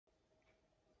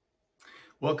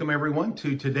Welcome everyone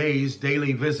to today's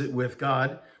daily visit with God.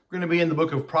 We're going to be in the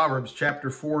book of Proverbs, chapter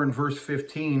 4 and verse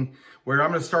 15, where I'm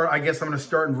going to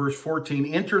start in verse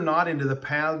 14. Enter not into the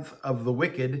path of the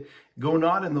wicked, go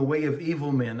not in the way of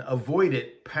evil men, avoid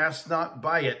it, pass not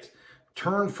by it,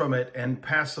 turn from it and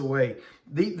pass away.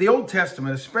 The Old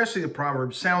Testament, especially the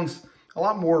Proverbs, sounds a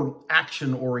lot more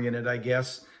action-oriented, I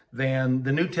guess, than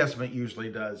the New Testament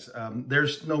usually does.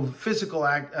 There's no physical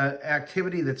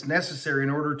activity that's necessary in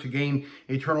order to gain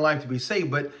eternal life to be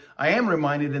saved. But I am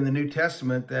reminded in the New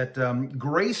Testament that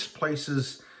grace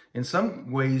places, in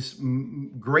some ways,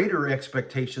 greater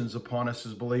expectations upon us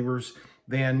as believers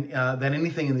than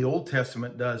anything in the Old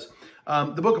Testament does.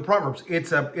 The book of Proverbs,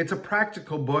 it's a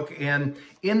practical book, and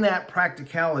in that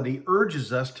practicality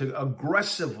urges us to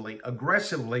aggressively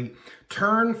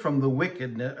turn from the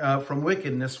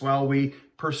wickedness while we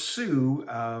pursue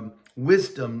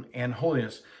wisdom and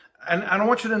holiness. And I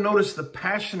want you to notice the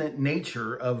passionate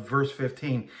nature of verse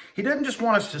 15. He doesn't just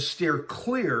want us to steer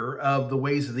clear of the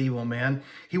ways of the evil man.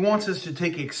 He wants us to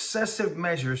take excessive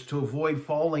measures to avoid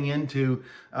falling into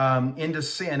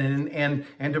sin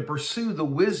and to pursue the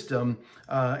wisdom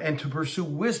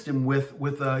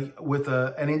with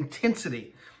an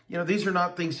intensity. You know, these are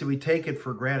not things to be taken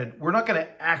for granted. We're not going to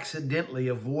accidentally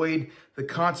avoid the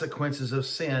consequences of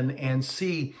sin and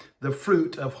see the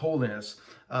fruit of holiness.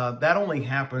 That only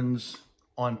happens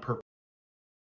on purpose.